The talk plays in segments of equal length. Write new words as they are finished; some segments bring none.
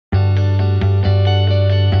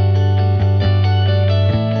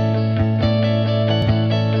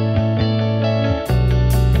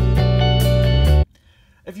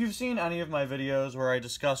you've seen any of my videos where I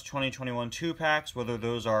discuss 2021 2-packs, whether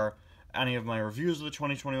those are any of my reviews of the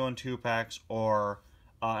 2021 2-packs or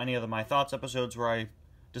any of my thoughts episodes where I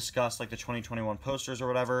discuss like the 2021 posters or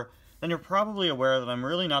whatever, then you're probably aware that I'm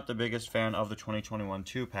really not the biggest fan of the 2021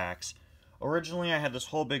 2-packs. Originally, I had this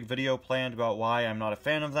whole big video planned about why I'm not a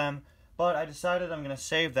fan of them, but I decided I'm going to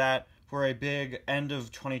save that for a big end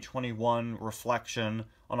of 2021 reflection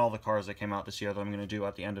on all the cards that came out this year that I'm going to do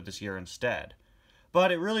at the end of this year instead. But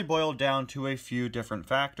it really boiled down to a few different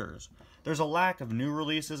factors. There's a lack of new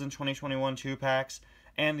releases in 2021 2-packs,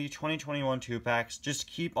 and the 2021 2-packs just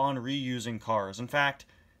keep on reusing cards. In fact,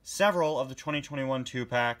 several of the 2021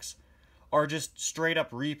 2-packs are just straight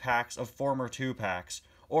up repacks of former 2-packs,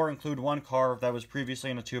 or include one car that was previously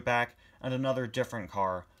in a 2-pack and another different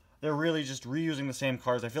car. They're really just reusing the same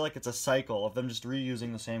cars. I feel like it's a cycle of them just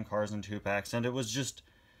reusing the same cars in 2-packs, and it was just,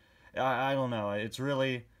 I don't know, it's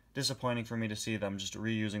really disappointing for me to see them just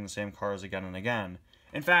reusing the same cars again and again.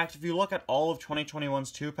 In fact, if you look at all of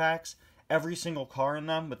 2021's 2-packs, every single car in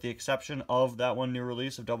them, with the exception of that one new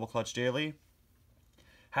release of Double Clutch Daily,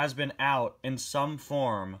 has been out in some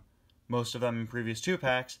form, most of them in previous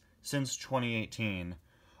 2-packs, since 2018.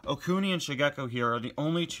 Okuni and Shigeko here are the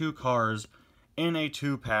only two cars in a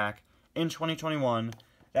 2-pack in 2021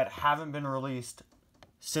 that haven't been released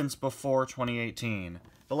since before 2018.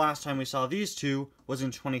 The last time we saw these two was in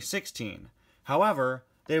 2016. However,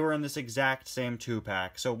 they were in this exact same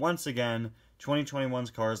 2-pack. So once again,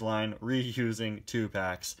 2021's Cars line reusing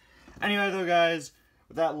 2-packs. Anyway though guys,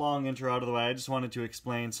 with that long intro out of the way, I just wanted to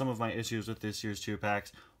explain some of my issues with this year's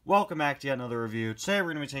 2-packs. Welcome back to yet another review. Today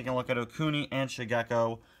we're going to be taking a look at Okuni and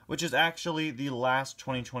Shigeko, which is actually the last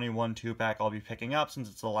 2021 2-pack I'll be picking up since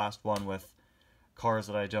it's the last one with cars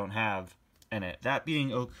that I don't have in it. That being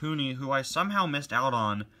Okuni, who I somehow missed out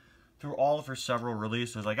on through all of her several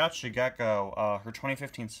releases. I got Shigeko, her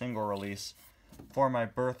 2015 single release, for my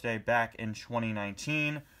birthday back in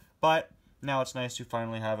 2019, but now it's nice to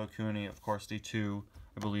finally have Okuni, of course the two,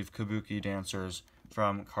 I believe, kabuki dancers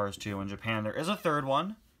from Cars 2 in Japan. There is a third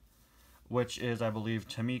one, which is, I believe,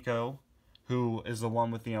 Tamiko, who is the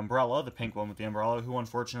one with the umbrella, the pink one with the umbrella, who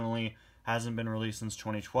unfortunately hasn't been released since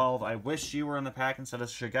 2012. I wish she were in the pack instead of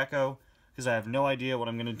Shigeko, because I have no idea what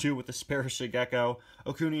I'm going to do with the spare Shigeko.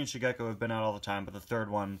 Okuni and Shigeko have been out all the time, but the third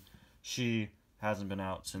one, she hasn't been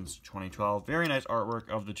out since 2012. Very nice artwork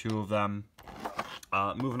of the two of them.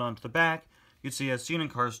 Moving on to the back, you can see as seen in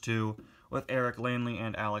Cars 2, with Eric Lanley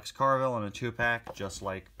and Alex Carville in a 2-pack, just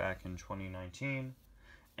like back in 2019.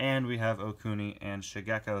 And we have Okuni and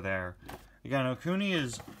Shigeko there. Again, Okuni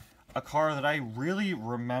is a car that I really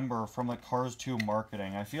remember from the Cars 2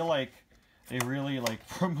 marketing. I feel like they really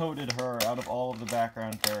promoted her out of all of the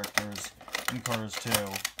background characters in Cars 2.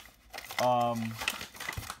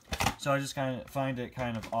 So I just kind of find it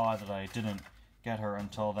kind of odd that I didn't get her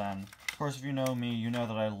until then. Of course, if you know me, you know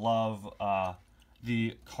that I love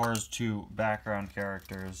the Cars 2 background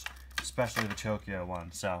characters, especially the Tokyo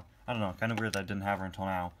one. So, I don't know, kind of weird that I didn't have her until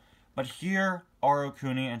now. But here are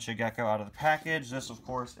Okuni and Shigeko out of the package. This, of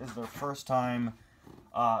course, is their first time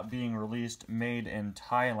being released, made in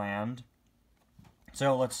Thailand.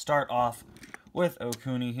 So let's start off with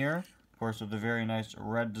Okuni here. Of course, with the very nice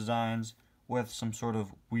red designs with some sort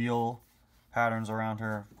of wheel patterns around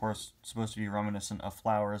her. Of course, it's supposed to be reminiscent of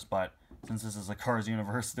flowers, but since this is a Cars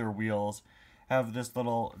universe, their wheels have this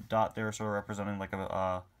little dot there, sort of representing like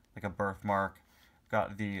a birthmark.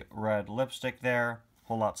 Got the red lipstick there, a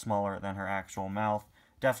whole lot smaller than her actual mouth.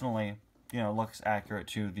 Definitely, you know, looks accurate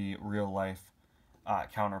to the real life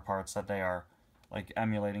counterparts that they are like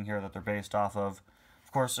emulating here, that they're based off of.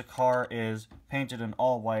 Of course, the car is painted in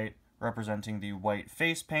all white, representing the white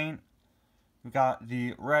face paint. We've got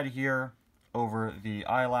the red here over the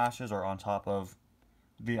eyelashes, or on top of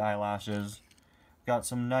the eyelashes. Got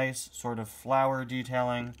some nice sort of flower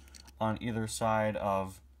detailing on either side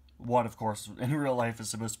of what, of course, in real life is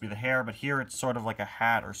supposed to be the hair, but here it's sort of like a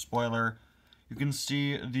hat or spoiler. You can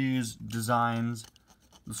see these designs,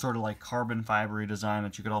 the sort of like carbon fibery design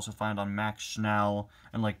that you could also find on Max Schnell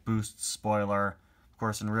and like Boost's spoiler. Of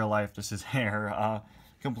course, in real life, this is hair,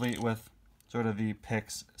 complete with sort of the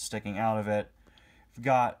picks sticking out of it. We've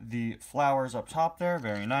got the flowers up top there,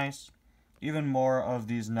 very nice. Even more of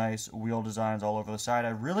these nice wheel designs all over the side. I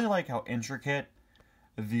really like how intricate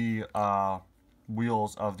the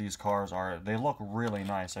wheels of these cars are. They look really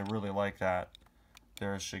nice. I really like that.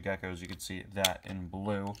 There's Shigeko's. You can see that in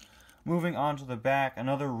blue. Moving on to the back,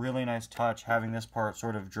 another really nice touch, having this part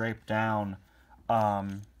sort of draped down.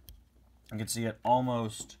 You can see it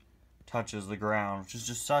almost touches the ground, which is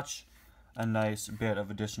just such a nice bit of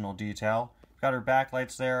additional detail. Got her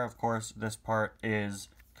backlights there. Of course, this part is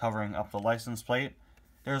covering up the license plate.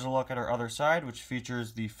 There's a look at our other side, which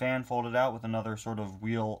features the fan folded out with another sort of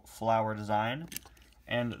wheel flower design.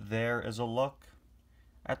 And there is a look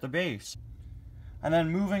at the base. And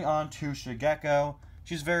then moving on to Shigeko,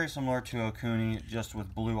 she's very similar to Okuni, just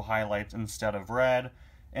with blue highlights instead of red.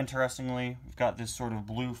 Interestingly, we've got this sort of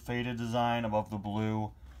blue faded design above the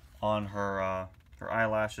blue on her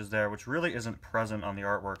eyelashes there, which really isn't present on the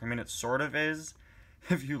artwork. I mean, it sort of is,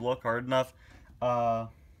 if you look hard enough.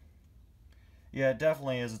 Yeah, it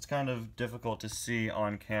definitely is. It's kind of difficult to see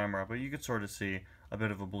on camera, but you could sort of see a bit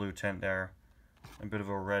of a blue tint there, a bit of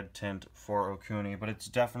a red tint for Okuni, but it's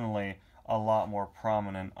definitely a lot more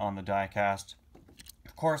prominent on the die-cast.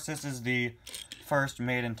 Of course, this is the first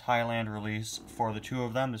Made in Thailand release for the two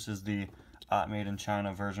of them. This is the Made in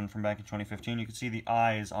China version from back in 2015. You can see the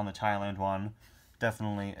eyes on the Thailand one,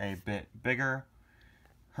 definitely a bit bigger.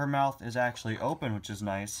 Her mouth is actually open, which is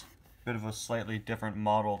nice. Bit of a slightly different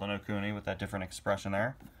model than Okuni with that different expression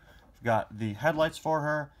there. We've got the headlights for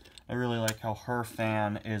her. I really like how her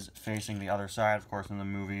fan is facing the other side. Of course, in the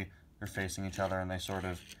movie, they're facing each other and they sort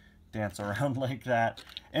of dance around like that.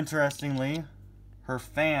 Interestingly, her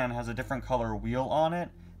fan has a different color wheel on it.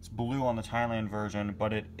 It's blue on the Thailand version,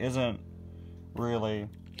 but it isn't really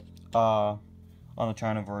on the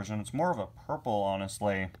China version. It's more of a purple,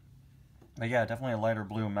 honestly. But yeah, definitely a lighter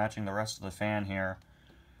blue matching the rest of the fan here.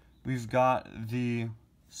 We've got the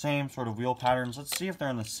same sort of wheel patterns. Let's see if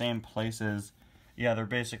they're in the same places. Yeah, they're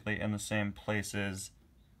basically in the same places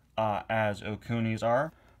as Okuni's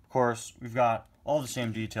are. Of course, we've got all the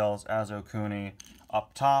same details as Okuni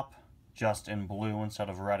up top, just in blue instead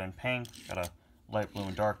of red and pink. Got a light blue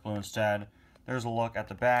and dark blue instead. There's a look at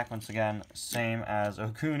the back, once again, same as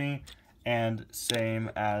Okuni, and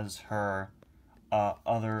same as her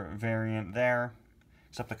other variant there.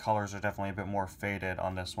 Except the colors are definitely a bit more faded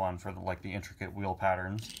on this one for the intricate wheel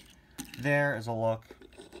patterns. There is a look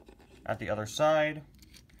at the other side.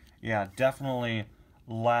 Yeah, definitely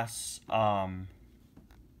less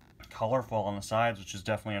colorful on the sides, which is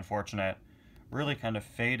definitely unfortunate. Really kind of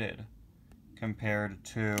faded compared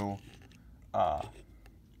to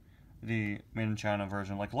the Made in China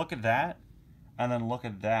version. Like, look at that, and then look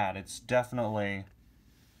at that. It's definitely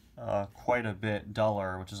quite a bit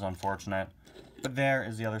duller, which is unfortunate. But there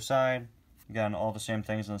is the other side. Again, all the same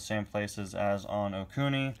things in the same places as on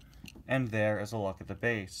Okuni. And there is a look at the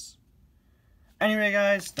base. Anyway,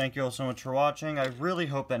 guys, thank you all so much for watching. I really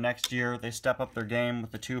hope that next year they step up their game with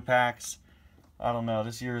the 2-packs. I don't know,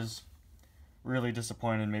 this year's really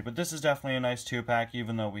disappointed me. But this is definitely a nice 2-pack,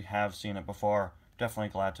 even though we have seen it before. Definitely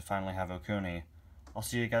glad to finally have Okuni. I'll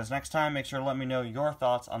see you guys next time. Make sure to let me know your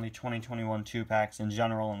thoughts on the 2021 2-packs in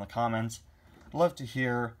general in the comments. I'd love to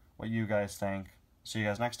hear what you guys think. See you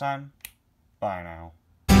guys next time. Bye now.